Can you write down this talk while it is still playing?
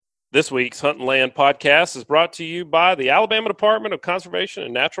This week's Hunt and Land podcast is brought to you by the Alabama Department of Conservation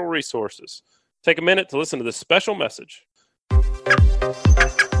and Natural Resources. Take a minute to listen to this special message.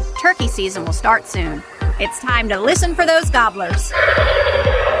 Turkey season will start soon. It's time to listen for those gobblers.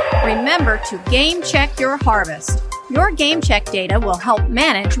 Remember to game check your harvest. Your game check data will help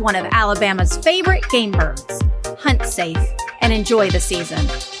manage one of Alabama's favorite game birds. Hunt safe and enjoy the season.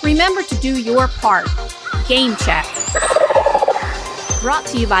 Remember to do your part. Game check. Brought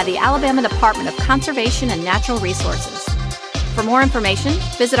to you by the Alabama Department of Conservation and Natural Resources. For more information,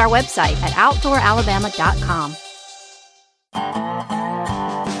 visit our website at outdooralabama.com.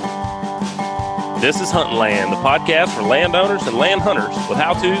 This is Hunt and Land, the podcast for landowners and land hunters with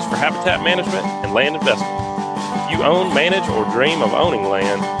how-tos for habitat management and land investment. If you own, manage, or dream of owning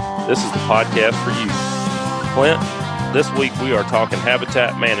land, this is the podcast for you. Clint, this week we are talking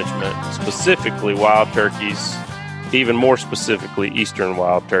habitat management, specifically wild turkeys, even more specifically eastern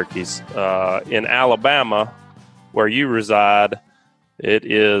wild turkeys. In Alabama, where you reside, it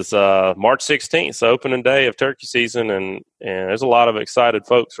is March 16th, so opening day of turkey season, and there's a lot of excited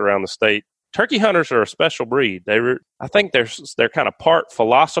folks around the state. Turkey hunters are a special breed. I think they're kind of part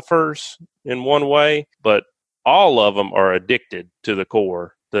philosophers in one way, but all of them are addicted to the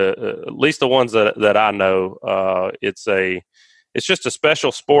core. At least the ones that I know, it's just a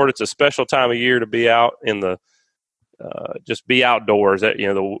special sport. It's a special time of year to be out in the just be outdoors.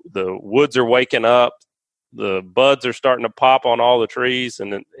 The woods are waking up, the buds are starting to pop on all the trees,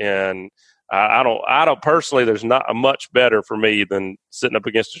 and I don't personally. There's not a much better for me than sitting up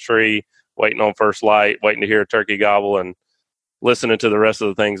against a tree, waiting on first light, waiting to hear a turkey gobble, and listening to the rest of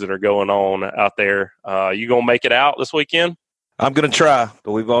the things that are going on out there. You gonna make it out this weekend? I'm going to try,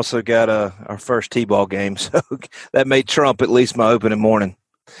 but we've also got our first T-ball game, so that may trump at least my opening morning.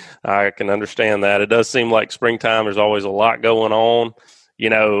 I can understand that. It does seem like springtime. There's always a lot going on.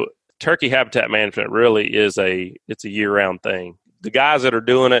 Turkey habitat management really is it's a year-round thing. The guys that are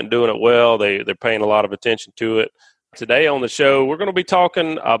doing it and doing it well, they're paying a lot of attention to it. Today on the show, we're going to be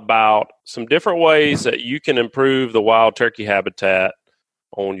talking about some different ways that you can improve the wild turkey habitat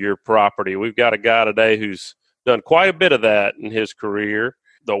on your property. We've got a guy today who's done quite a bit of that in his career.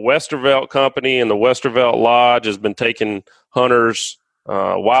 The Westervelt Company and the Westervelt Lodge has been taking hunters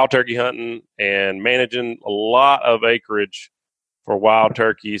wild turkey hunting and managing a lot of acreage for wild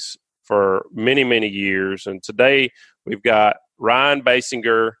turkeys for many, many years. And today we've got Ryan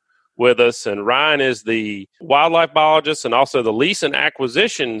Basinger with us, and Ryan is the wildlife biologist and also the lease and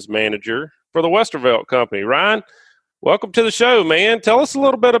acquisitions manager for the Westervelt Company. Ryan, welcome to the show, man. Tell us a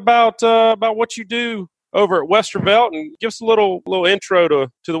little bit about what you do over at Westervelt, and give us a little intro to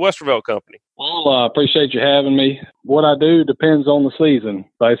the Westervelt Company. Well, I appreciate you having me. What I do depends on the season,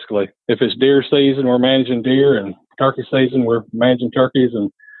 basically. If it's deer season, we're managing deer, and turkey season, we're managing turkeys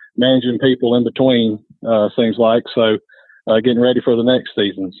and managing people in between, seems like. So getting ready for the next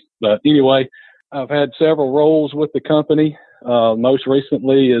seasons. But anyway, I've had several roles with the company. Most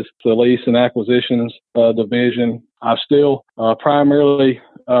recently is the lease and acquisitions division. I've still primarily,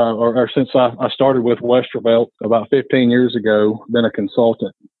 or since I started with Westervelt about 15 years ago, been a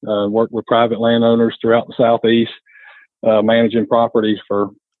consultant, worked with private landowners throughout the Southeast, managing properties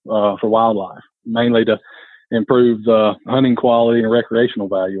for wildlife, mainly to improve the hunting quality and recreational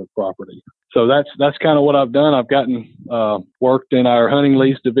value of property. So that's kind of what I've done. I've gotten worked in our hunting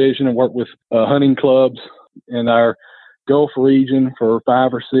lease division and worked with hunting clubs in our Gulf region for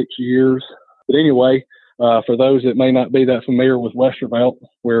 5 or 6 years. But anyway, for those that may not be that familiar with Westervelt,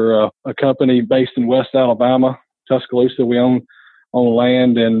 we're a company based in West Alabama, Tuscaloosa. We own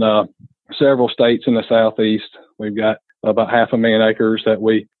land in several states in the Southeast. We've got about 500,000 acres that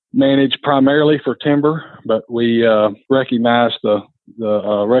we manage primarily for timber, but we recognize the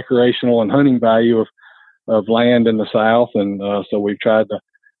recreational and hunting value of land in the South, and so we've tried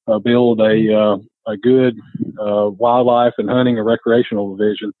to build a good wildlife and hunting and recreational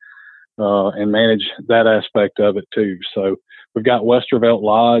division and manage that aspect of it too. So we've got Westervelt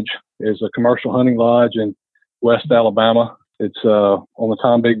Lodge is a commercial hunting lodge in West Alabama. It's on the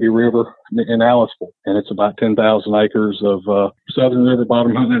Tom Bigby River in Aliceville, and it's about 10,000 acres of southern river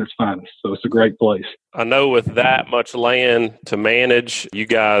bottom hunting at its finest. So it's a great place. I know with that much land to manage, you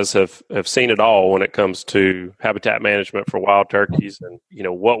guys have seen it all when it comes to habitat management for wild turkeys and,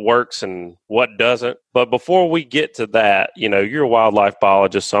 what works and what doesn't. But before we get to that, you're a wildlife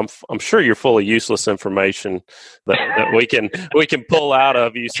biologist, so I'm sure you're full of useless information that we can pull out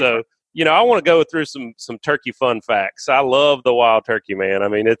of you. So I want to go through some turkey fun facts. I love the wild turkey, man. I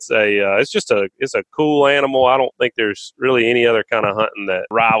mean, it's a cool animal. I don't think there's really any other kind of hunting that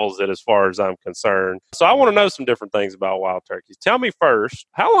rivals it as far as I'm concerned. So I want to know some different things about wild turkeys. Tell me first,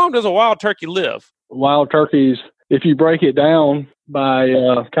 how long does a wild turkey live? Wild turkeys, if you break it down by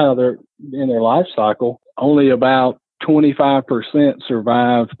kind of in their life cycle, only about 25%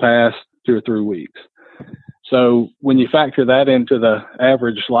 survive past 2 or 3 weeks. So when you factor that into the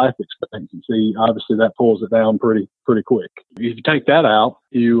average life expectancy, obviously that pulls it down pretty quick. If you take that out,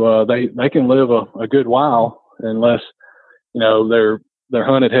 they can live a good while unless they're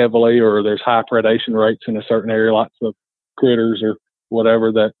hunted heavily or there's high predation rates in a certain area, lots of critters or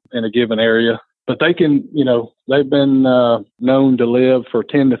whatever that in a given area. But they can, they've been known to live for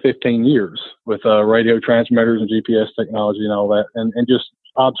 10 to 15 years with radio transmitters and GPS technology and all that, and just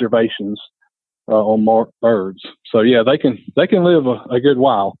observations on marked birds. So yeah, they can live a good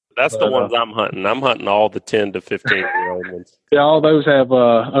while. That's the ones I'm hunting. I'm hunting all the 10 to 15-year-old ones. Yeah, all those have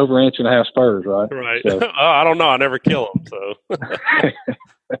over 1.5 inch spurs, right? Right. So. I don't know. I never kill them, so.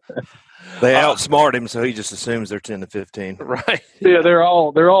 They outsmart him, so he just assumes they're 10 to 15. Right. Yeah, they're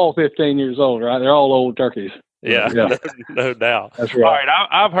all 15 years old, right? They're all old turkeys. Yeah. No doubt. That's right. All right,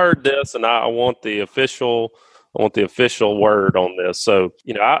 I've heard this, and I want the official word on this. So,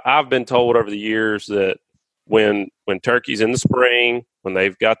 I've been told over the years that when turkey's in the spring, when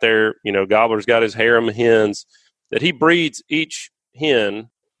they've got their, gobbler's got his harem of hens, that he breeds each hen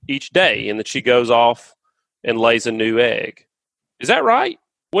each day, and that she goes off and lays a new egg. Is that right?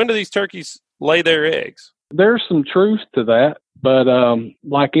 When do these turkeys lay their eggs? There's some truth to that, but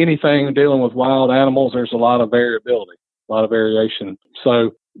like anything dealing with wild animals, there's a lot of variability, a lot of variation.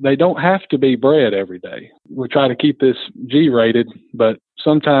 So they don't have to be bred every day. We try to keep this G-rated, but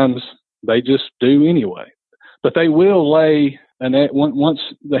sometimes they just do anyway. But they will lay an egg. Once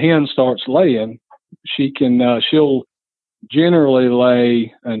the hen starts laying, she'll generally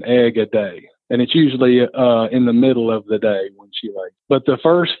lay an egg a day. And it's usually in the middle of the day when she lays. But the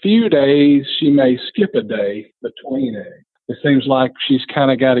first few days, she may skip a day between eggs. It seems like she's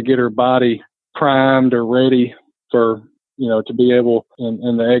kind of got to get her body primed or ready for, to be able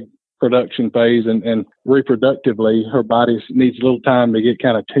in the egg production phase and reproductively, her body needs a little time to get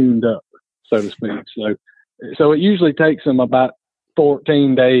kind of tuned up, so to speak. So it usually takes them about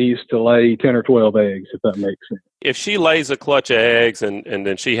 14 days to lay 10 or 12 eggs, if that makes sense. If she lays a clutch of eggs and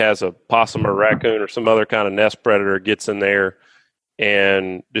then she has a possum or raccoon or some other kind of nest predator gets in there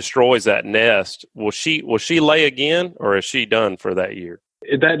and destroys that nest, will she lay again, or is she done for that year?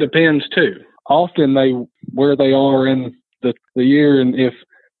 That depends too. Often where they are in the year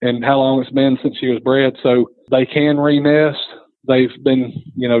and how long it's been since she was bred, so they can re-nest. They've been,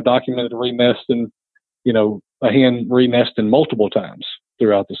 documented re-nesting, a hen re-nesting multiple times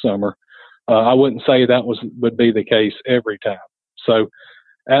throughout the summer. I wouldn't say that would be the case every time. So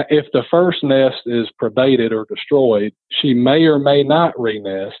if the first nest is predated or destroyed, she may or may not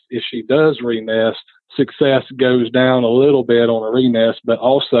re-nest. If she does re-nest, success goes down a little bit on a re-nest, but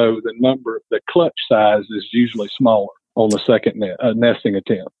also the clutch size is usually smaller on the second nesting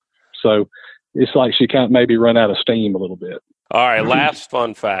attempt. So it's like she can't maybe run out of steam a little bit. All right, last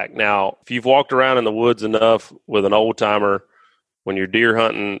fun fact. Now, if you've walked around in the woods enough with an old timer, when you're deer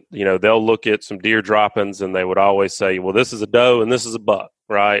hunting, they'll look at some deer droppings and they would always say, well, this is a doe and this is a buck,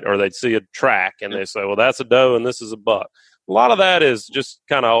 right? Or they'd see a track and they say, well, that's a doe and this is a buck. A lot of that is just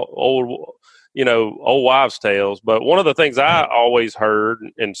kind of old wives' tales. But one of the things I always heard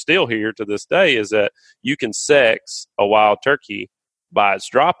and still hear to this day is that you can sex a wild turkey by its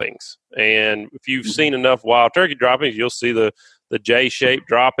droppings. And if you've seen enough wild turkey droppings, you'll see the J-shaped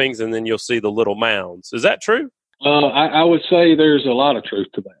droppings, and then you'll see the little mounds. Is that true? I would say there's a lot of truth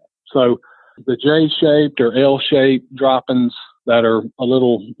to that. So the J-shaped or L-shaped droppings that are a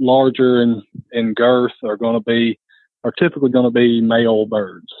little larger in girth are typically going to be male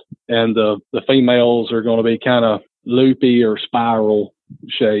birds. And the females are going to be kind of loopy or spiral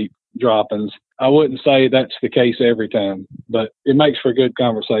shaped droppings. I wouldn't say that's the case every time, but it makes for good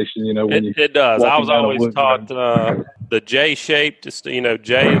conversation, it does. I was always taught the J-shaped,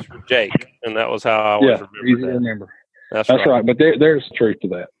 J is for Jake, and that was how I always remember. That's right. But there's truth to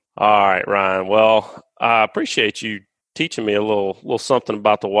that. All right, Ryan. Well, I appreciate you teaching me a little something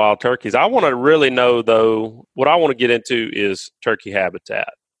about the wild turkeys. I want to really know, though, what I want to get into is turkey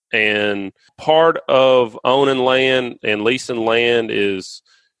habitat. And part of owning land and leasing land is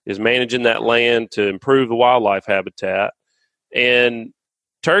managing that land to improve the wildlife habitat. And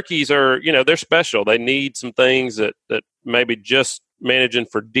turkeys are, they're special. They need some things that maybe just managing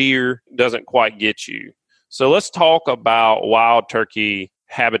for deer doesn't quite get you. So let's talk about wild turkey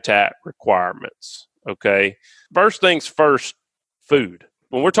habitat requirements. Okay. First things first, food.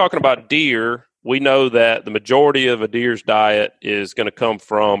 When we're talking about deer, we know that the majority of a deer's diet is going to come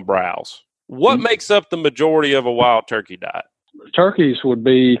from browse. What makes up the majority of a wild turkey diet? Turkeys would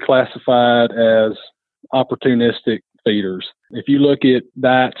be classified as opportunistic feeders. If you look at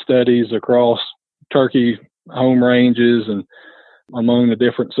diet studies across turkey home ranges and among the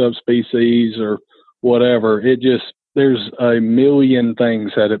different subspecies or whatever, there's a million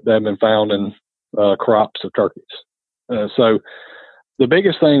things that have been found in crops of turkeys. So the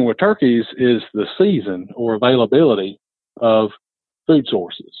biggest thing with turkeys is the season or availability of food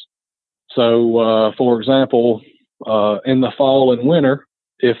sources. So, for example, in the fall and winter,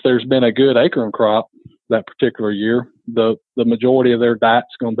 if there's been a good acorn crop that particular year, the majority of their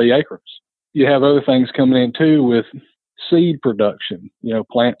diet's going to be acorns. You have other things coming in too with seed production,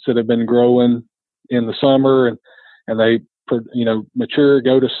 plants that have been growing in the summer and they, mature,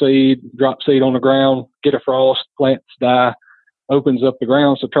 go to seed, drop seed on the ground, get a frost, plants die, opens up the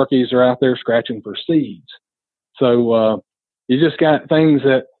ground. So turkeys are out there scratching for seeds. So, you just got things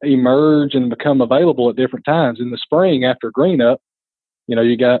that emerge and become available at different times. In the spring after green up,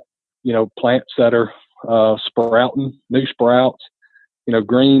 you got, plants that are sprouting, new sprouts,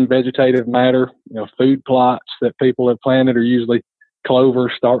 green vegetative matter, food plots that people have planted are usually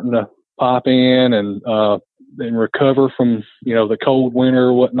clover starting to pop in and recover from, the cold winter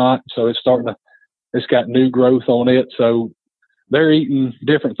or whatnot. So it's got new growth on it. So they're eating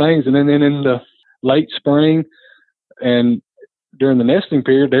different things. And then in the late spring and during the nesting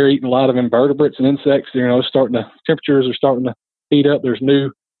period, they're eating a lot of invertebrates and insects. Temperatures are starting to heat up. There's new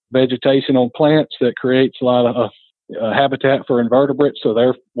vegetation on plants that creates a lot of habitat for invertebrates. So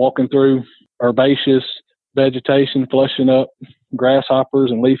they're walking through herbaceous vegetation, flushing up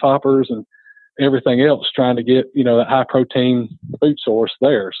grasshoppers and leafhoppers and everything else, trying to get, that high protein food source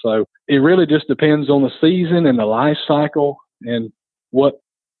there. So it really just depends on the season and the life cycle and what,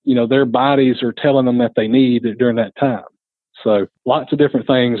 their bodies are telling them that they need during that time. So lots of different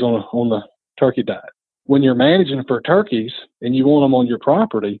things on the turkey diet. When you're managing for turkeys and you want them on your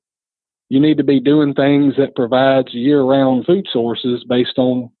property, you need to be doing things that provides year-round food sources based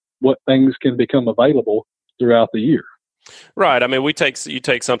on what things can become available throughout the year. Right. I mean, you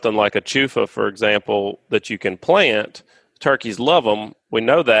take something like a chufa, for example, that you can plant. Turkeys love them. We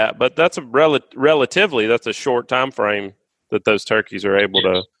know that, but that's relatively that's a short time frame that those turkeys are able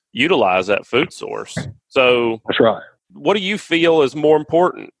to utilize that food source. So that's right. What do you feel is more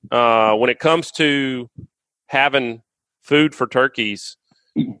important when it comes to having food for turkeys?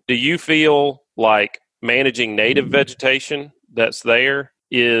 Do you feel like managing native vegetation that's there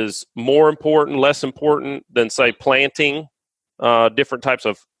is more important, less important than, say, planting different types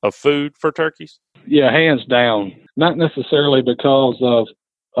of food for turkeys? Yeah, hands down. Not necessarily because of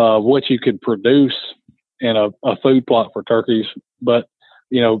what you could produce in a food plot for turkeys, but,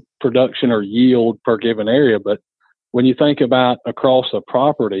 production or yield per given area. But when you think about across a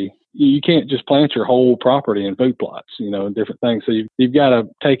property, you can't just plant your whole property in food plots, and different things. So you've got to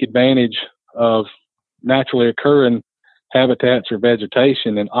take advantage of naturally occurring habitats or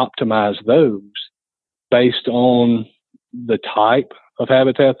vegetation and optimize those based on the type of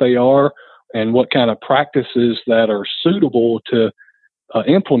habitat they are and what kind of practices that are suitable to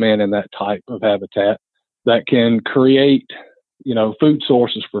implement in that type of habitat that can create, food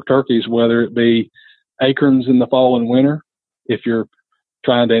sources for turkeys, whether it be acorns in the fall and winter. If you're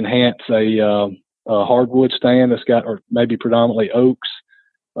trying to enhance a hardwood stand that's got, or maybe predominantly oaks,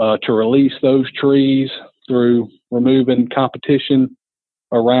 to release those trees through removing competition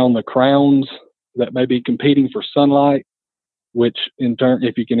around the crowns that may be competing for sunlight, which in turn,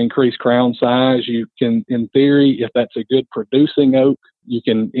 if you can increase crown size, you can, in theory, if that's a good producing oak, you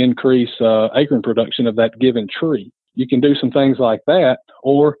can increase acorn production of that given tree. You can do some things like that.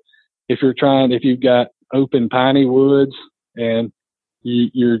 Or if you've got open piney woods and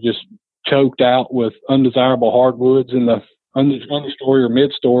you're just choked out with undesirable hardwoods in the understory or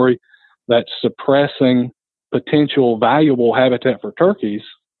midstory that's suppressing potential valuable habitat for turkeys,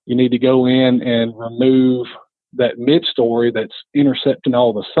 you need to go in and remove that midstory that's intercepting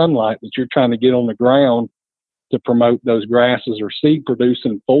all the sunlight that you're trying to get on the ground to promote those grasses or seed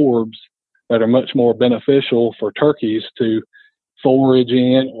producing forbs that are much more beneficial for turkeys to forage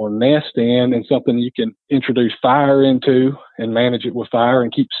in or nest in, and something you can introduce fire into and manage it with fire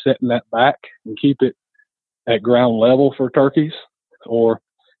and keep setting that back and keep it at ground level for turkeys, or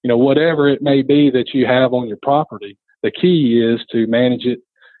whatever it may be that you have on your property. The key is to manage it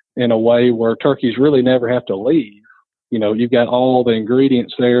in a way where turkeys really never have to leave. You've got all the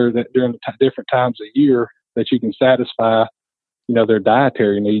ingredients there that during different times of year that you can satisfy their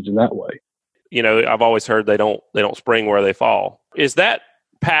dietary needs in that way. I've always heard they don't spring where they fall. Is that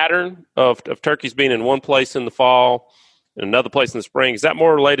pattern of turkeys being in one place in the fall and another place in the spring, is that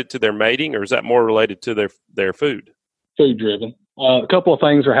more related to their mating, or is that more related to their food? Food driven. A couple of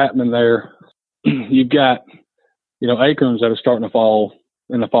things are happening there. You've got, acorns that are starting to fall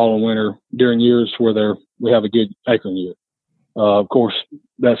in the fall and winter during years where we have a good acorn year. Of course,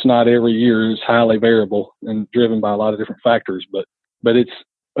 that's not every year. It's highly variable and driven by a lot of different factors, but it's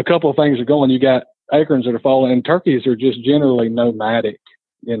a couple of things are going. You got acorns that are falling, and turkeys are just generally nomadic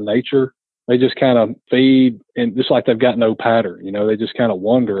in nature. They just kind of feed, and just like they've got no pattern, they just kind of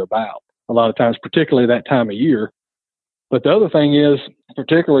wander about a lot of times, particularly that time of year. But the other thing is,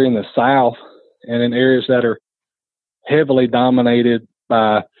 particularly in the South and in areas that are heavily dominated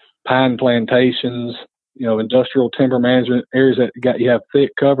by pine plantations, industrial timber management, areas that you have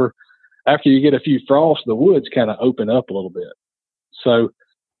thick cover, after you get a few frosts, the woods kind of open up a little bit. So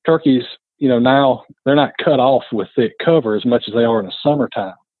turkeys, now they're not cut off with thick cover as much as they are in the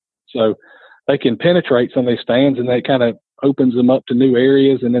summertime. So they can penetrate some of these stands, and they kind of opens them up to new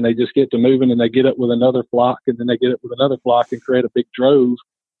areas, and then they just get to moving, and they get up with another flock, and then they get up with another flock and create a big drove,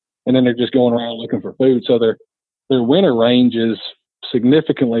 and then they're just going around looking for food. So their winter range is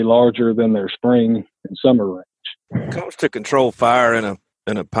significantly larger than their spring and summer range. Coach, to control fire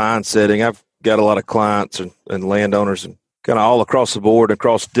in a pine setting, I've got a lot of clients and landowners and kind of all across the board,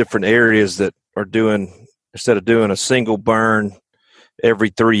 across different areas that are doing, instead of doing a single burn every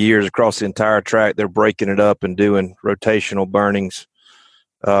 3 years across the entire tract, they're breaking it up and doing rotational burnings.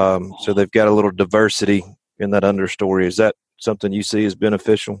 So they've got a little diversity in that understory. Is that something you see as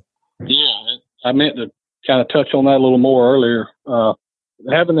beneficial? Yeah, I meant to kind of touch on that a little more earlier.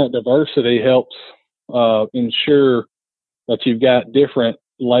 Having that diversity helps ensure that you've got different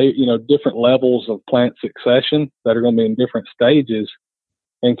levels of plant succession that are going to be in different stages,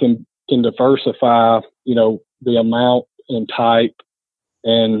 and can diversify, the amount and type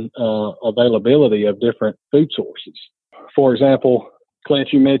and availability of different food sources. For example,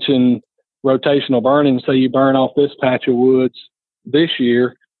 Clint, you mentioned rotational burning. So you burn off this patch of woods this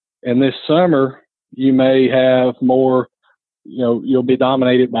year, and this summer you may have more, you'll be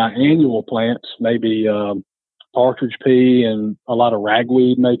dominated by annual plants, maybe partridge pea, and a lot of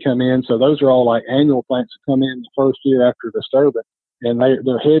ragweed may come in. So those are all like annual plants that come in the first year after disturbance, and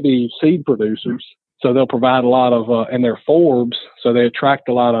they're heavy seed producers. So they'll provide a lot of, and they're forbs, so they attract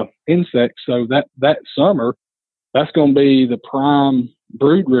a lot of insects. So that summer, that's going to be the prime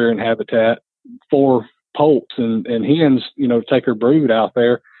brood rearing habitat for poults and hens, take her brood out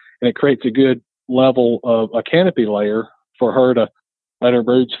there, and it creates a good level of a canopy layer for her to let her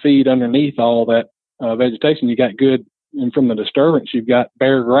broods feed underneath all that vegetation. You got good, and from the disturbance, you've got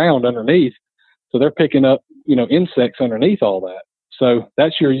bare ground underneath. So they're picking up, insects underneath all that. So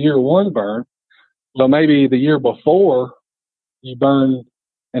that's your year one burn. So maybe the year before you burn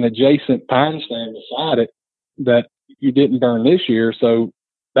an adjacent pine stand beside it that you didn't burn this year. So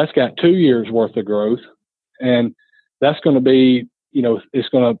that's got 2 years worth of growth, and that's going to be, it's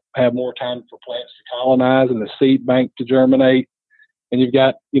going to have more time for plants to colonize and the seed bank to germinate. And you've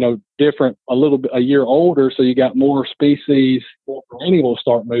got, different, a year older. So you got more species, more perennials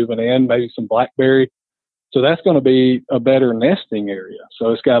start moving in, maybe some blackberry. So that's going to be a better nesting area.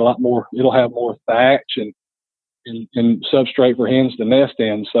 So it's got a lot more, it'll have more thatch and substrate for hens to nest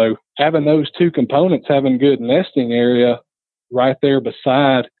in. So having those two components, having good nesting area right there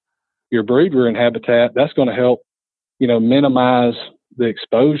beside your brood rearing habitat, that's going to help, minimize the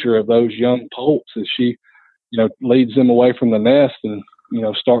exposure of those young poults as she, leads them away from the nest and,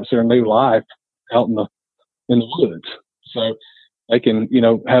 starts their new life out in the woods. So they can,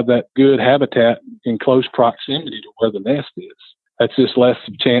 have that good habitat in close proximity to where the nest is. That's just less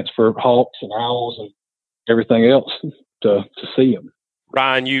chance for hawks and owls and everything else to see them.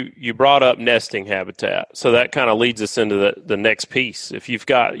 Ryan, you brought up nesting habitat, so that kind of leads us into the next piece. If you've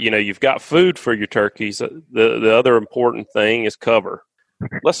got food for your turkeys, the other important thing is cover.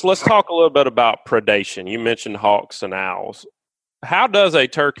 Let's talk a little bit about predation. You mentioned hawks and owls. How does a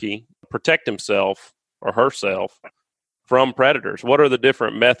turkey protect himself or herself from predators? What are the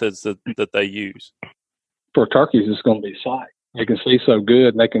different methods that they use? For turkeys, it's going to be sight. They can see so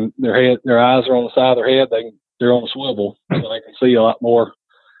good, and their eyes are on the side of their head. They're on a swivel, so they can see a lot more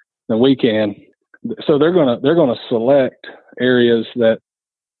than we can. So they're gonna select areas that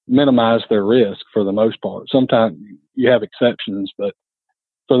minimize their risk for the most part. Sometimes you have exceptions, but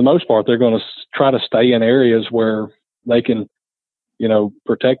for the most part, they're going to try to stay in areas where they can,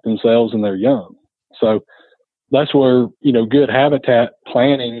 protect themselves and their young. So that's where, good habitat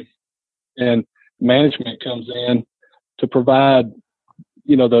planning and management comes in to provide,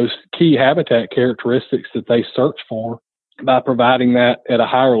 those key habitat characteristics that they search for. By providing that at a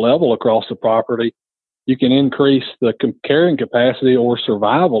higher level across the property, you can increase the carrying capacity or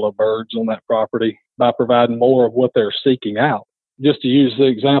survival of birds on that property by providing more of what they're seeking out. Just to use the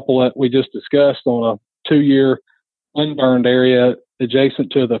example that we just discussed on a 2-year unburned area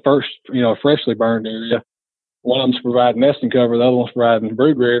adjacent to the first, freshly burned area, one of them's providing nesting cover, the other one's providing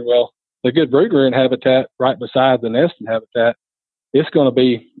brood rearing. Well, the good brood rearing habitat right beside the nesting habitat, it's going to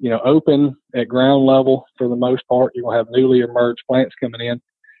be, open at ground level for the most part. You're going to have newly emerged plants coming in.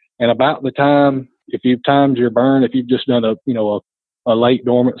 And about the time, if you've timed your burn, if you've just done a late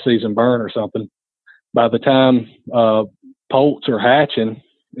dormant season burn or something, by the time poults are hatching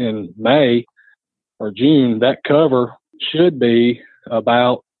in May or June, that cover should be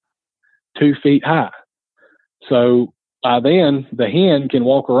about 2 feet high. So by then, the hen can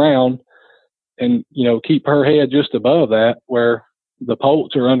walk around and, keep her head just above that, where the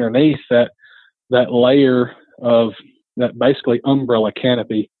poults are underneath that layer of that basically umbrella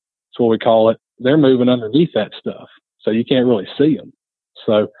canopy. That's what we call it. They're moving underneath that stuff, so you can't really see them.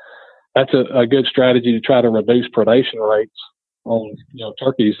 So that's a good strategy to try to reduce predation rates on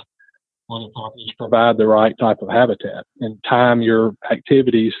turkeys when the properties provide the right type of habitat and time your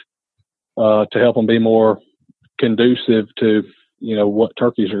activities to help them be more conducive to what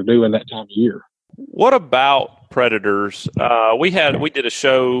turkeys are doing that time of year. What about predators? We did a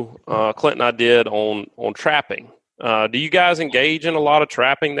show, Clint and I did on trapping. Do you guys engage in a lot of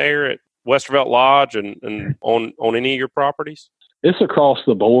trapping there at Westervelt Lodge and on any of your properties? It's across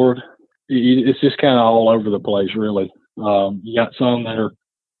the board. It's just kind of all over the place, really. You got some that are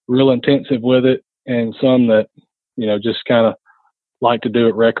real intensive with it, and some that just kind of like to do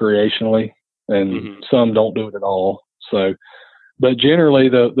it recreationally, and some don't do it at all. So. But generally,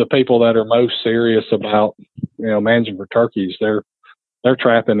 the people that are most serious about, managing for turkeys, they're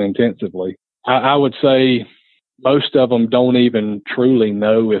trapping intensively. I would say most of them don't even truly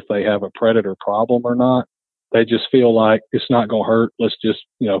know if they have a predator problem or not. They just feel like it's not going to hurt. Let's just,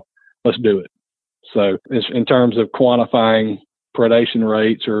 let's do it. So it's in terms of quantifying predation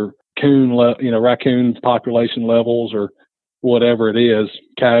rates or raccoon population levels or whatever it is,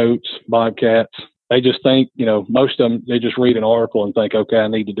 coyotes, bobcats. They just think, most of them, they just read an article and think, okay, I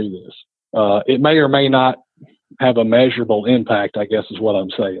need to do this. It may or may not have a measurable impact, I guess is what I'm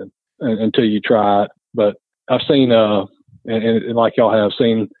saying, until you try it. But I've seen, and like y'all have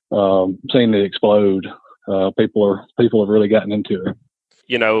seen it explode. People have really gotten into it.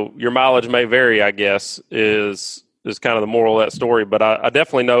 Your mileage may vary, I guess, is kind of the moral of that story. But I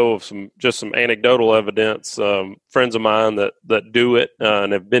definitely know of some anecdotal evidence, friends of mine that do it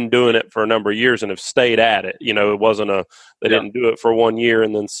and have been doing it for a number of years and have stayed at it. It wasn't they didn't do it for 1 year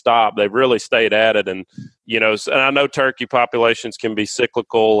and then stop. They've really stayed at it. And, and I know turkey populations can be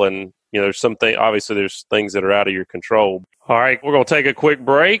cyclical and, there's obviously there's things that are out of your control. All right, we're going to take a quick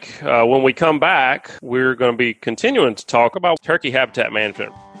break. When we come back, we're going to be continuing to talk about turkey habitat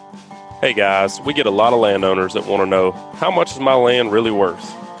management. Hey guys, we get a lot of landowners that want to know, how much is my land really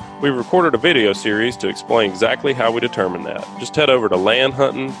worth? We've recorded a video series to explain exactly how we determine that. Just head over to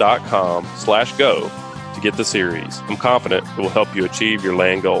landhunting.com/go to get the series. I'm confident it will help you achieve your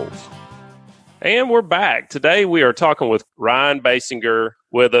land goals. And we're back. Today we are talking with Ryan Basinger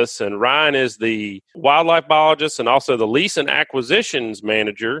with us, and Ryan is the wildlife biologist and also the lease and acquisitions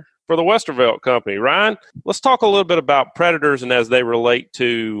manager for the Westervelt Company. Ryan, let's talk a little bit about predators and as they relate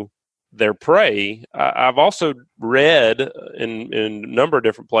to their prey. I've also read in a number of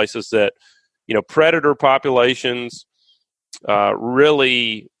different places that, predator populations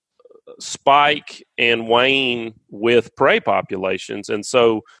really spike and wane with prey populations. And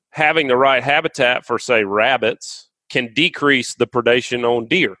so having the right habitat for, say, rabbits can decrease the predation on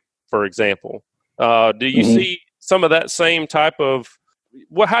deer, for example. Do you see some of that same type of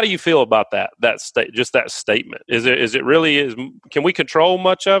how do you feel about that statement? Is it really can we control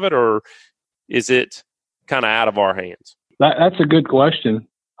much of it, or is it kind of out of our hands? That's a good question.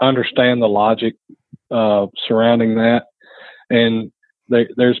 I understand the logic surrounding that. And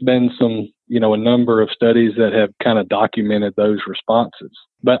there's been some, a number of studies that have kind of documented those responses.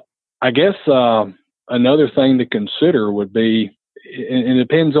 But I guess another thing to consider would be, and it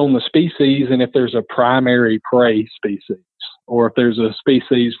depends on the species and if there's a primary prey species, or if there's a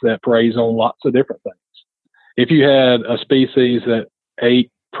species that preys on lots of different things. If you had a species that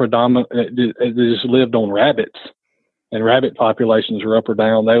just lived on rabbits, and rabbit populations are up or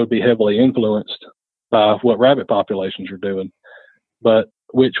down, they would be heavily influenced by what rabbit populations are doing, but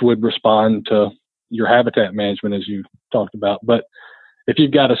which would respond to your habitat management, as you talked about. But if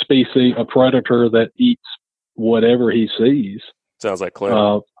you've got a species, a predator that eats whatever he sees. Sounds like Clint.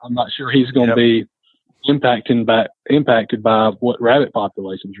 I'm not sure he's going to be impacted by what rabbit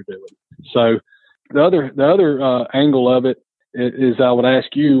populations are doing. So the other angle of it is I would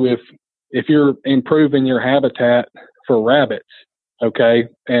ask you if you're improving your habitat for rabbits, okay,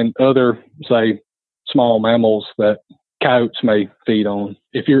 and other, say, small mammals that coyotes may feed on.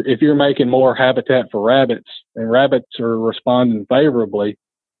 If you're making more habitat for rabbits and rabbits are responding favorably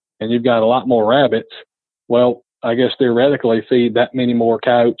and you've got a lot more rabbits, well, I guess theoretically feed that many more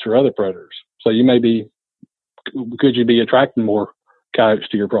coyotes or other predators. So could you be attracting more coyotes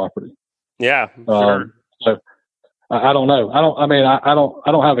to your property? Yeah, sure. So I don't know. I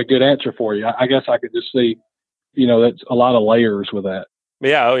don't have a good answer for you. I guess I could just see, that's a lot of layers with that.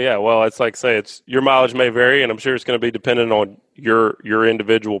 Yeah. Oh, yeah. Well, it's like say your mileage may vary, and I'm sure it's going to be dependent on your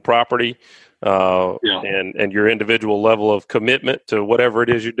individual property, and your individual level of commitment to whatever it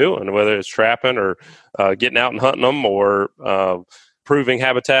is you're doing, whether it's trapping or getting out and hunting them or proving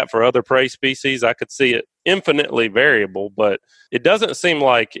habitat for other prey species. I could see it infinitely variable, but it doesn't seem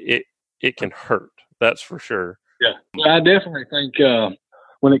like it can hurt. That's for sure. Yeah, I definitely think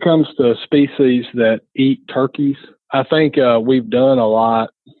when it comes to species that eat turkeys, I think we've done a lot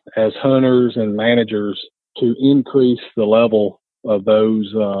as hunters and managers to increase the level of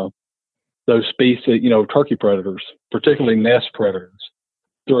those species, turkey predators, particularly nest predators,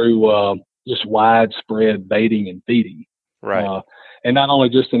 through just widespread baiting and feeding. Right. And not only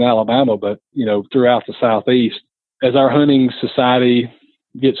just in Alabama, but, throughout the Southeast. As our hunting society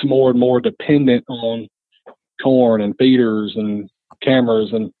gets more and more dependent on corn and feeders and cameras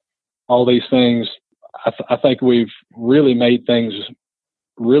and all these things, I think we've really made things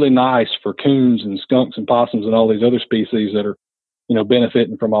really nice for coons and skunks and possums and all these other species that are,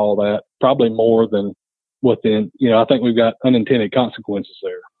 benefiting from all that, probably more than I think we've got unintended consequences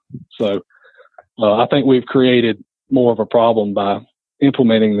there. So I think we've created more of a problem by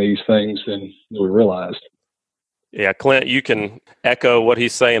implementing these things than we realized. Yeah, Clint, you can echo what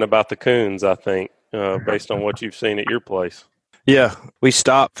he's saying about the coons, I think, based on what you've seen at your place. Yeah, we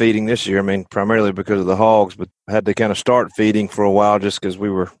stopped feeding this year. Primarily because of the hogs, but had to kind of start feeding for a while just because we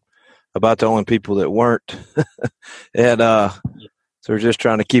were about the only people that weren't. And so we're just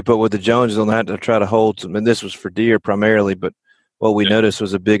trying to keep up with the Joneses on that to try to hold some. And this was for deer primarily, but what we noticed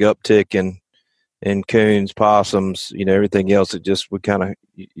was a big uptick in coons, possums, everything else. It just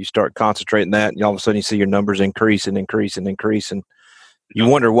you start concentrating that, and all of a sudden you see your numbers increase. And you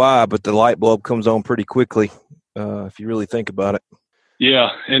wonder why, but the light bulb comes on pretty quickly. If you really think about it. Yeah,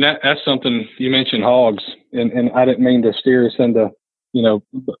 and that's something you mentioned, hogs, and I didn't mean to steer us into,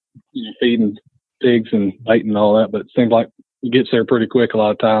 feeding pigs and baiting and all that, but it seems like it gets there pretty quick a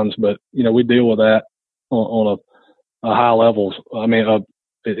lot of times. But we deal with that on a high level.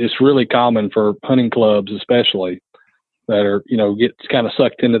 It's really common for hunting clubs, especially that are get kind of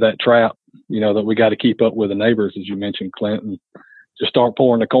sucked into that trap. That we got to keep up with the neighbors, as you mentioned, Clint, and just start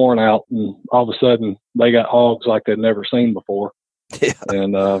pouring the corn out, and all of a sudden they got hogs like they'd never seen before. Yeah.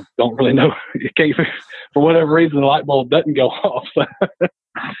 And don't really know. You can't, for whatever reason, the light bulb doesn't go off.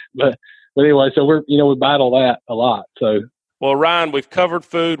 but anyway, so we battle that a lot. So, well, Ryan, we've covered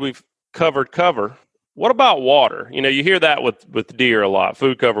food, we've covered cover. What about water? You hear that with deer a lot.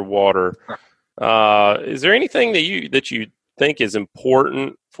 Food covered water. Is there anything that you think is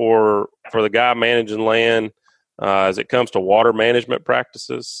important for the guy managing land as it comes to water management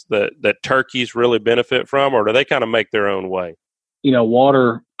practices that turkeys really benefit from, or do they kind of make their own way?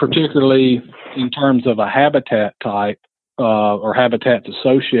 Water, particularly in terms of a habitat type or habitats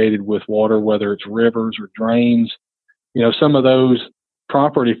associated with water, whether it's rivers or drains, some of those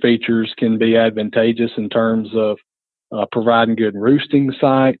property features can be advantageous in terms of providing good roosting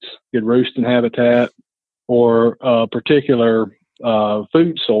sites, good roosting habitat, or a particular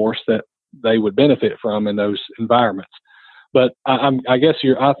food source that they would benefit from in those environments. But I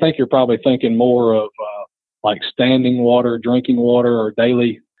think you're probably thinking more of like standing water, drinking water, or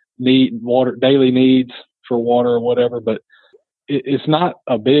daily needs for water or whatever. But it's not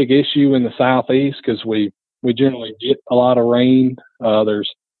a big issue in the Southeast because we generally get a lot of rain. There's,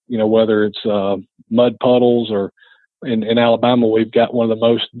 whether it's mud puddles or in Alabama, we've got one of the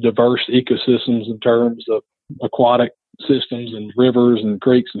most diverse ecosystems in terms of aquatic systems and rivers and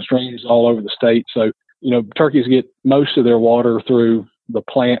creeks and streams all over the state. So, turkeys get most of their water through the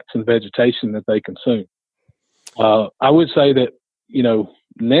plants and vegetation that they consume. I would say that,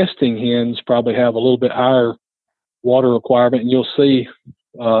 nesting hens probably have a little bit higher water requirement. And you'll see,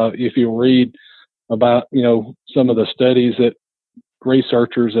 if you read about, some of the studies that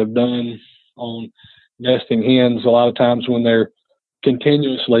researchers have done on nesting hens, a lot of times when they're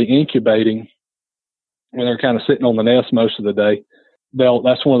continuously incubating, when they're kind of sitting on the nest most of the day,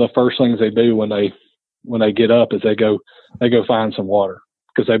 that's one of the first things they do when they get up is they go find some water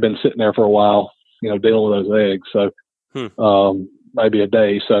because they've been sitting there for a while, dealing with those eggs. So maybe a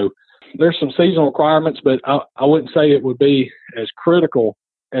day. So there's some seasonal requirements, but I wouldn't say it would be as critical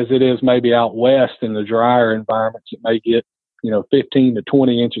as it is maybe out west in the drier environments. It may get 15 to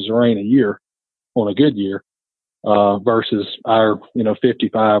 20 inches of rain a year on a good year versus our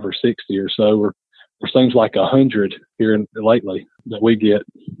 55 or 60 or so, or things like 100 here lately that we get.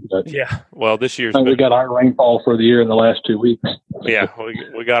 But yeah, well, this year's we got our rainfall for the year in the last 2 weeks. Yeah,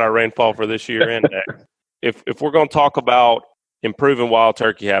 we got our rainfall for this year and next. If we're going to talk about improving wild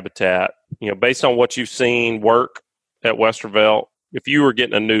turkey habitat, based on what you've seen work at Westervelt, if you were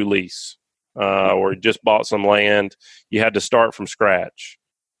getting a new lease or just bought some land, you had to start from scratch.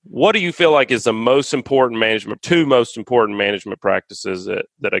 What do you feel like is the two most important management practices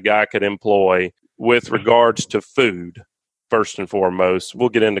that a guy could employ with regards to food, first and foremost? We'll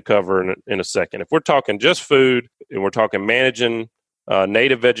get into cover in a second. If we're talking just food and we're talking managing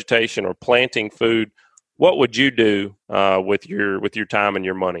native vegetation or planting food, what would you do with your time and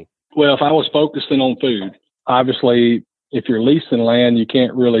your money? Well, if I was focusing on food, obviously, if you're leasing land, you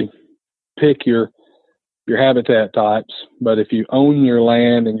can't really pick your habitat types. But if you own your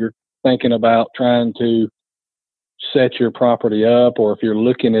land and you're thinking about trying to set your property up, or if you're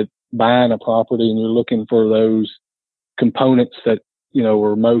looking at buying a property and you're looking for those components that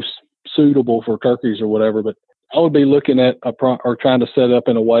are most suitable for turkeys or whatever, but I would be looking at or trying to set up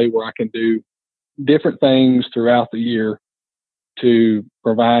in a way where I can do different things throughout the year to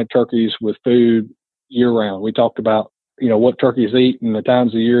provide turkeys with food year round. We talked about, what turkeys eat and the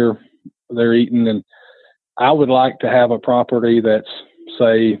times of year they're eating. And I would like to have a property that's,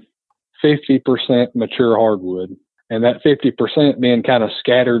 say, 50% mature hardwood, and that 50% being kind of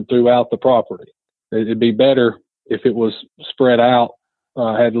scattered throughout the property. It'd be better if it was spread out,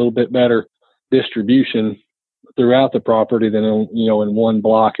 had a little bit better distribution throughout the property than in one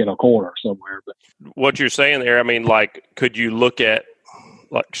block in a corner somewhere. But what you're saying there, I mean, like, could you look at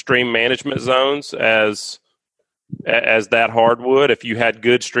like stream management zones as that hardwood? If you had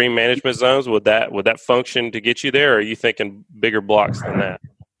good stream management zones, would that function to get you there, or are you thinking bigger blocks than that?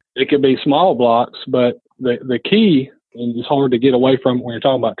 It could be small blocks, but the key, and it's hard to get away from when you're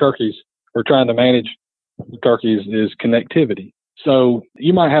talking about turkeys or trying to manage turkeys, is connectivity. So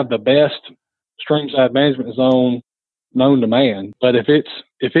you might have the best streamside management zone known to man, but if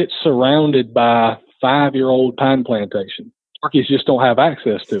it's surrounded by 5-year-old pine plantation, turkeys just don't have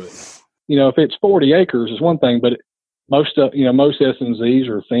access to it. If it's 40 acres is one thing, but most SNZs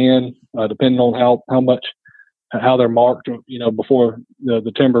are thin, depending on how they're marked, before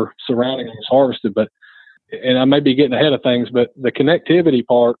the timber surrounding them is harvested. But, and I may be getting ahead of things, but the connectivity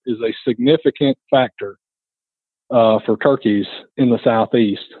part is a significant factor for turkeys in the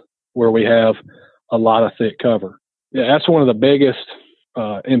Southeast, where we have a lot of thick cover. Yeah, that's one of the biggest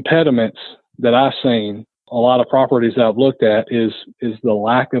impediments that I've seen. A lot of properties I've looked at is the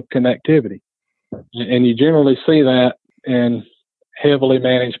lack of connectivity. And you generally see that in heavily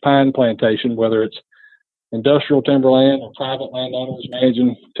managed pine plantation, whether it's industrial timberland or private landowners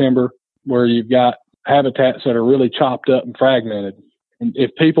managing timber, where you've got habitats that are really chopped up and fragmented. And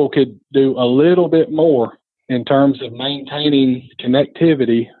if people could do a little bit more in terms of maintaining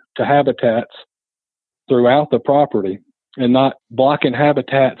connectivity to habitats throughout the property, and not blocking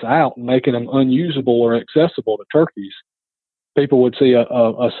habitats out and making them unusable or accessible to turkeys, people would see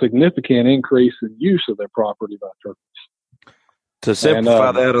a significant increase in use of their property by turkeys. To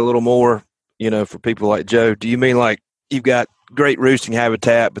simplify that a little more, for people like Joe, do you mean like you've got great roosting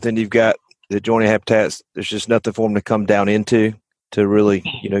habitat, but then you've got the adjoining habitats, there's just nothing for them to come down into to really,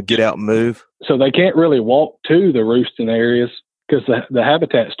 get out and move? So they can't really walk to the roosting areas because the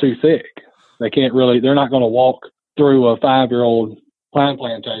habitat's too thick. They're not going to walk through a 5-year-old pine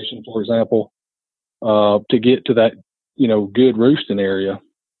plantation, for example, to get to that, good roosting area,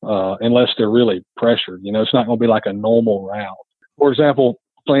 unless they're really pressured. It's not going to be like a normal route. For example,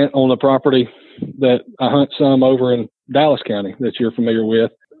 plant on the property that I hunt some over in Dallas County that you're familiar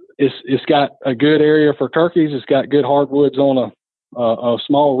with. It's got a good area for turkeys. It's got good hardwoods on a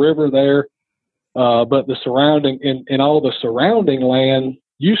small river there, but the surrounding and all the surrounding land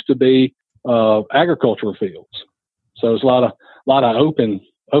used to be agricultural fields. So it's a lot of open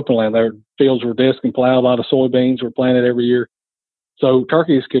land there. Fields were disc and plowed. A lot of soybeans were planted every year. So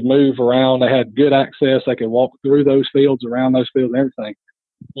turkeys could move around. They had good access. They could walk through those fields, around those fields, and everything.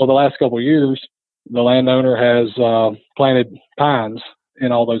 Well, the last couple of years, the landowner has planted pines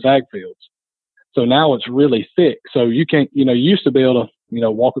in all those ag fields. So now it's really thick. So you can't, you used to be able to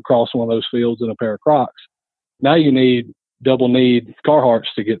walk across one of those fields in a pair of Crocs. Now you need double-kneed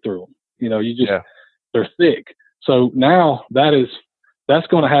Carhartts to get through them. They're thick. So now that's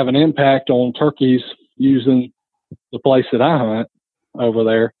going to have an impact on turkeys using the place that I hunt over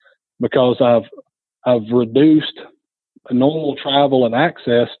there, because I've reduced normal travel and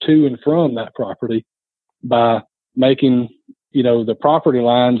access to and from that property by making, the property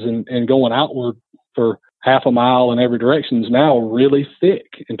lines and going outward for half a mile in every direction is now really thick,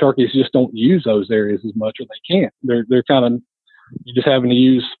 and turkeys just don't use those areas as much, or they can't. They're kind of, you're just having to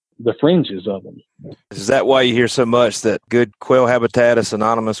use the fringes of them. Is that why you hear so much that good quail habitat is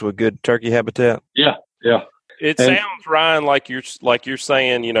synonymous with good turkey habitat? Yeah. It sounds, Ryan, like you're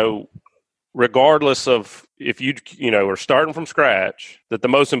saying, regardless of if you are starting from scratch, that the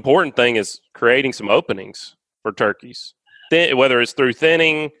most important thing is creating some openings for turkeys, whether it's through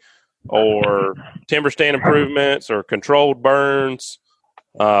thinning or timber stand improvements or controlled burns,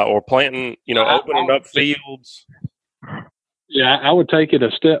 or planting, opening up fields. Yeah, I would take it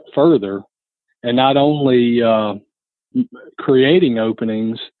a step further, and not only creating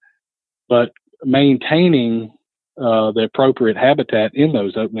openings, but maintaining the appropriate habitat in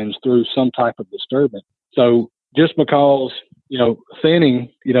those openings through some type of disturbance. So just because, thinning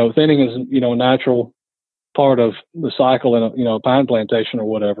is, a natural part of the cycle in a pine plantation or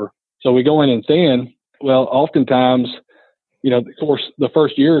whatever. So we go in and thin. Well, oftentimes, of course, the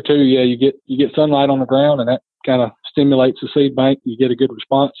first year or two, you get sunlight on the ground, and that kind of stimulates the seed bank. You get a good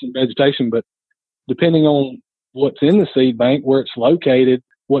response in vegetation, but depending on what's in the seed bank, where it's located,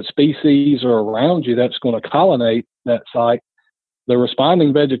 what species are around you that's going to colonate that site, the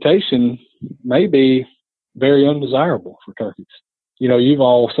responding vegetation may be very undesirable for turkeys. You've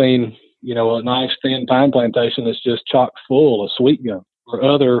all seen, a nice thin pine plantation that's just chock full of sweet gum or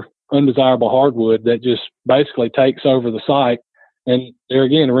other undesirable hardwood that just basically takes over the site. And there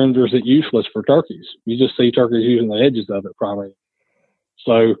again, renders it useless for turkeys. You just see turkeys using the edges of it primarily.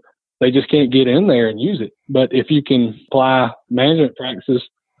 So they just can't get in there and use it. But if you can apply management practices,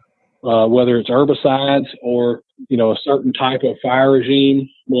 whether it's herbicides or, a certain type of fire regime,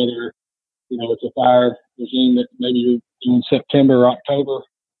 whether, it's a fire regime that maybe you're doing September or October,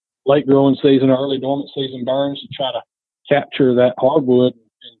 late growing season, early dormant season burns, to try to capture that hardwood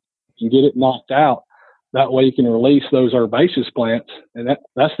and get it knocked out. That way you can release those herbaceous plants. And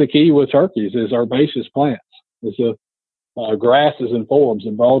that's the key with turkeys, is herbaceous plants. It's grasses and forbs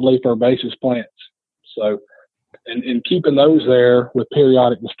and broadleaf herbaceous plants. So, and keeping those there with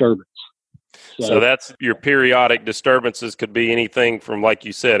periodic disturbance. So that's your periodic disturbances could be anything from, like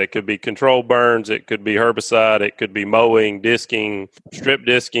you said, it could be controlled burns, it could be herbicide, it could be mowing, disking, strip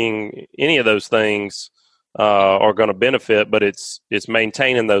disking, any of those things are going to benefit, but it's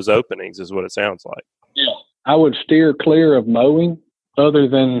maintaining those openings is what it sounds like. Yeah, I would steer clear of mowing other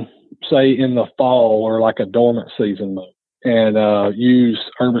than, say, in the fall or like a dormant season mow, and use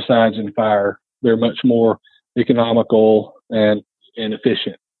herbicides and fire. They're much more economical and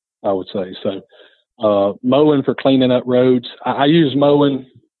efficient, I would say. So mowing for cleaning up roads. I use mowing,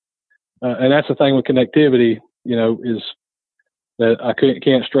 and that's the thing with connectivity, is that I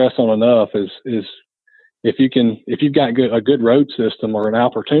can't stress on enough is if you've got a good road system or an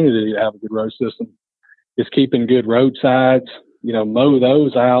opportunity to have a good road system, is keeping good roadsides, mow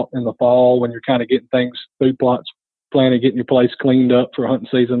those out in the fall when you're kind of getting things, food plots planted, getting your place cleaned up for hunting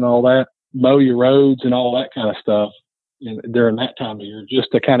season and all that. Mow your roads and all that kind of stuff during that time of year, just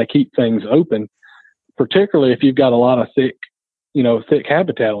to kind of keep things open, particularly if you've got a lot of thick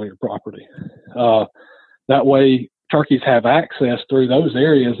habitat on your property. That way turkeys have access through those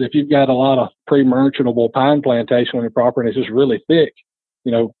areas. If you've got a lot of pre-merchantable pine plantation on your property and it's just really thick,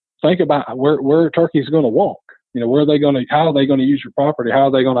 think about where turkeys are going to walk. How are they going to use your property? How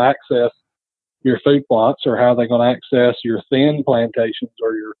are they going to access your food plots, or how are they going to access your thin plantations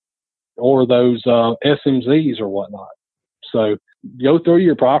or those SMZs or whatnot? So go through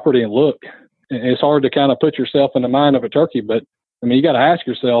your property and look. It's hard to kind of put yourself in the mind of a turkey, but you got to ask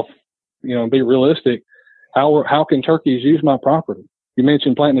yourself, be realistic. How can turkeys use my property? You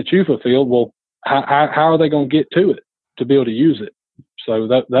mentioned planting a chufa field. Well, how are they going to get to it to be able to use it? So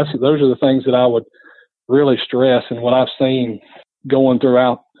those are the things that I would really stress, and what I've seen going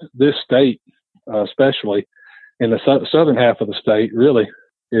throughout this state, especially in the southern half of the state, really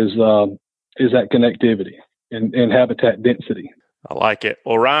is that connectivity and habitat density. I like it.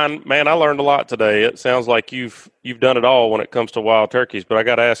 Well, Ryan, man, I learned a lot today. It sounds like you've done it all when it comes to wild turkeys. But I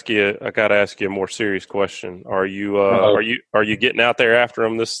got to ask you a more serious question. Are you getting out there after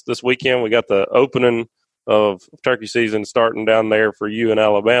them this weekend? We got the opening of turkey season starting down there for you in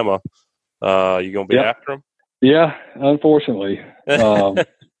Alabama. You gonna be after them? Yeah, unfortunately. But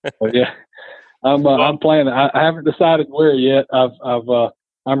yeah, I'm planning. I haven't decided where yet.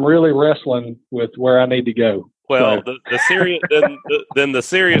 I'm really wrestling with where I need to go. Well, the serious then the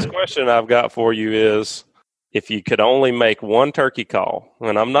serious question I've got for you is, if you could only make one turkey call,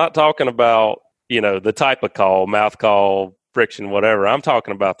 and I'm not talking about, the type of call, mouth call, friction, whatever. I'm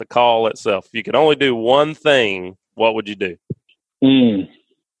talking about the call itself. If you could only do one thing, what would you do? Yeah,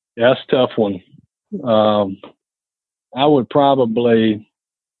 that's a tough one. I would probably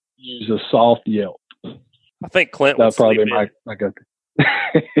use a soft yelp. I think Clint would That's probably my go.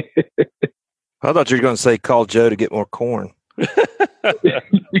 I thought you were going to say call Joe to get more corn. Yes,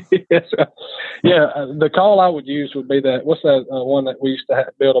 yeah, the call I would use would be that. What's that one that we used to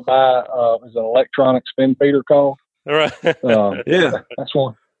be able to buy? Is an electronic spin feeder call. All right. Yeah, that's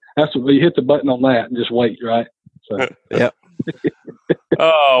one. That's what you hit the button on that and just wait, right? So. Yep.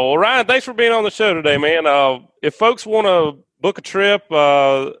 Oh, well, Ryan, thanks for being on the show today, man. If folks want to book a trip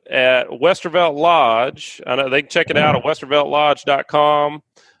at Westervelt Lodge, I know they can check it out at westerveltlodge.com.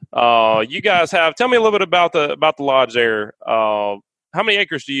 You guys tell me a little bit about the lodge there. How many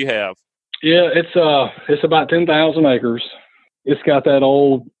acres do you have? Yeah, it's about 10,000 acres. It's got that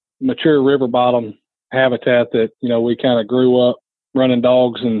old mature river bottom habitat that, we kind of grew up running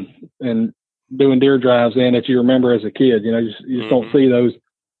dogs and doing deer drives in that you remember as a kid. You just don't see those,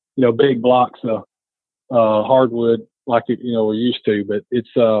 big blocks of hardwood like we're used to. But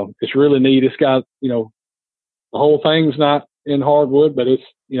it's really neat. It's got the whole thing's not in hardwood, but it's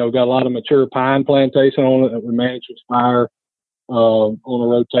got a lot of mature pine plantation on it that we manage with fire on a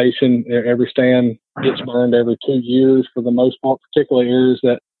rotation. Every stand gets burned every 2 years for the most part, particularly areas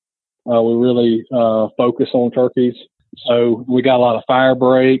that we really focus on turkeys. So we got a lot of fire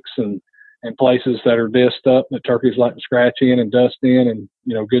breaks and places that are dissed up that turkeys like to scratch in and dust in,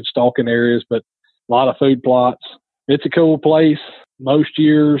 and good stalking areas, but a lot of food plots. It's a cool place. Most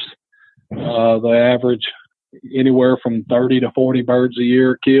years, the average anywhere from 30 to 40 birds a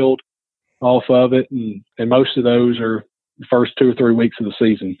year killed off of it, and most of those are the first 2 or 3 weeks of the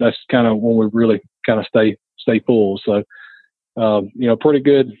season. That's kind of when we really kind of stay full. So, pretty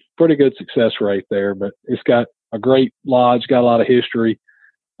good success rate there. But it's got a great lodge, got a lot of history.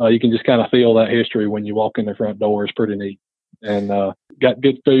 You can just kind of feel that history when you walk in the front door. It's pretty neat, and got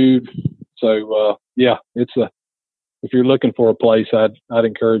good food. So if you're looking for a place, I'd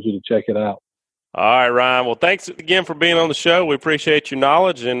encourage you to check it out. All right, Ryan. Well, thanks again for being on the show. We appreciate your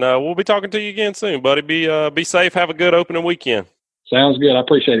knowledge, and we'll be talking to you again soon, buddy. Be safe. Have a good opening weekend. Sounds good. I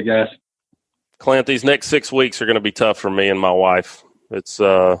appreciate it, guys. Clint, these next 6 weeks are going to be tough for me and my wife. It's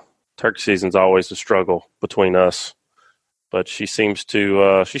turkey season's always a struggle between us, but she seems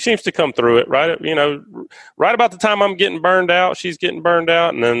to come through it right. Right about the time I'm getting burned out, she's getting burned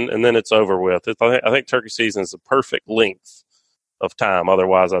out, and then it's over with. I think turkey season is the perfect length of time.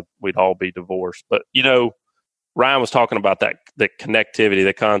 Otherwise, we'd all be divorced. But Ryan was talking about the connectivity,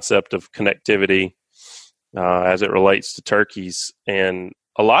 the concept of connectivity as it relates to turkeys, and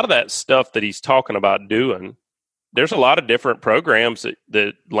a lot of that stuff that he's talking about doing. There's a lot of different programs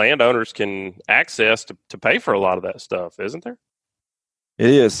that landowners can access to pay for a lot of that stuff, isn't there?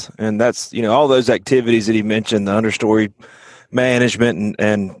 It is, and that's all those activities that he mentioned, the understory management,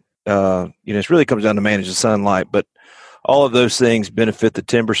 and it really comes down to managing sunlight, but all of those things benefit the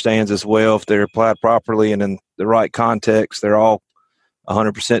timber stands as well if they're applied properly and in the right context. They're all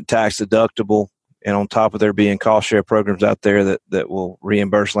 100% tax deductible, and on top of there being cost share programs out there that will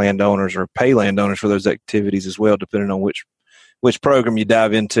reimburse landowners or pay landowners for those activities as well, depending on which program you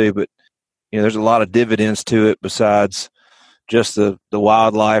dive into. But there's a lot of dividends to it besides just the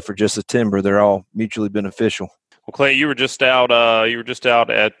wildlife or just the timber. They're all mutually beneficial. Well, Clay, you were just out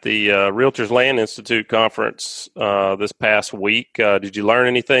at the Realtors Land Institute conference this past week. Did you learn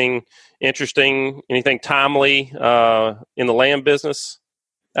anything interesting, anything timely in the land business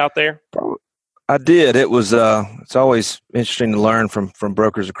out there? I did. It was. It's always interesting to learn from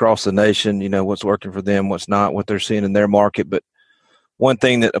brokers across the nation. What's working for them, what's not, what they're seeing in their market. But one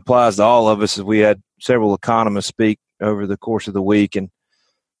thing that applies to all of us is we had several economists speak over the course of the week, and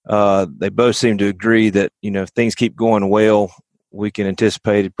they both seem to agree that if things keep going well, we can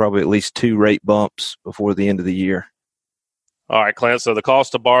anticipate probably at least 2 rate bumps before the end of the year. All right, Clint. So the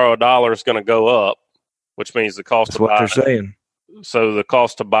cost to borrow $1 is going to go up, which means the cost That's what they're saying. So the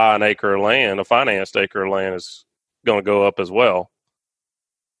cost to buy an acre of land, a financed acre of land, is going to go up as well.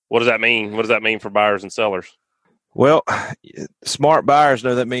 What does that mean? What does that mean for buyers and sellers? Well, smart buyers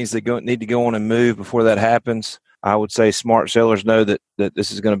know that means they need to go on and move before that happens. I would say smart sellers know that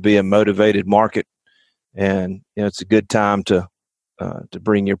this is going to be a motivated market, and it's a good time to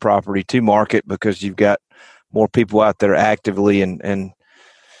bring your property to market because you've got more people out there actively and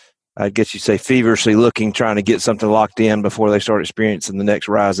I guess you say feverishly looking, trying to get something locked in before they start experiencing the next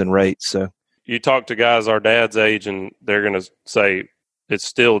rise in rates. So you talk to guys our dad's age, and they're going to say it's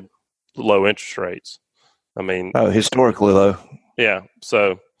still low interest rates. I mean, historically low. Yeah.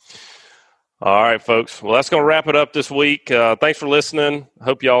 So, all right, folks. Well, that's going to wrap it up this week. Thanks for listening.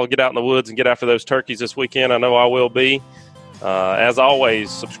 Hope y'all get out in the woods and get after those turkeys this weekend. I know I will be. As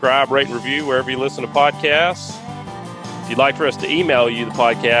always, subscribe, rate, and review wherever you listen to podcasts. If you'd like for us to email you the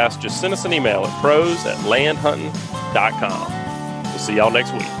podcast, just send us an email at pros@landhunting.com. We'll see y'all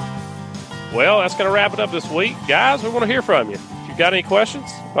next week. Well, that's going to wrap it up this week. Guys, we want to hear from you. If you've got any questions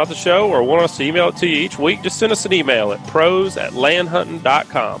about the show or want us to email it to you each week, just send us an email at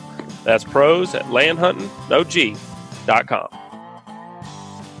pros@landhunting.com. That's pros@landhunting.com.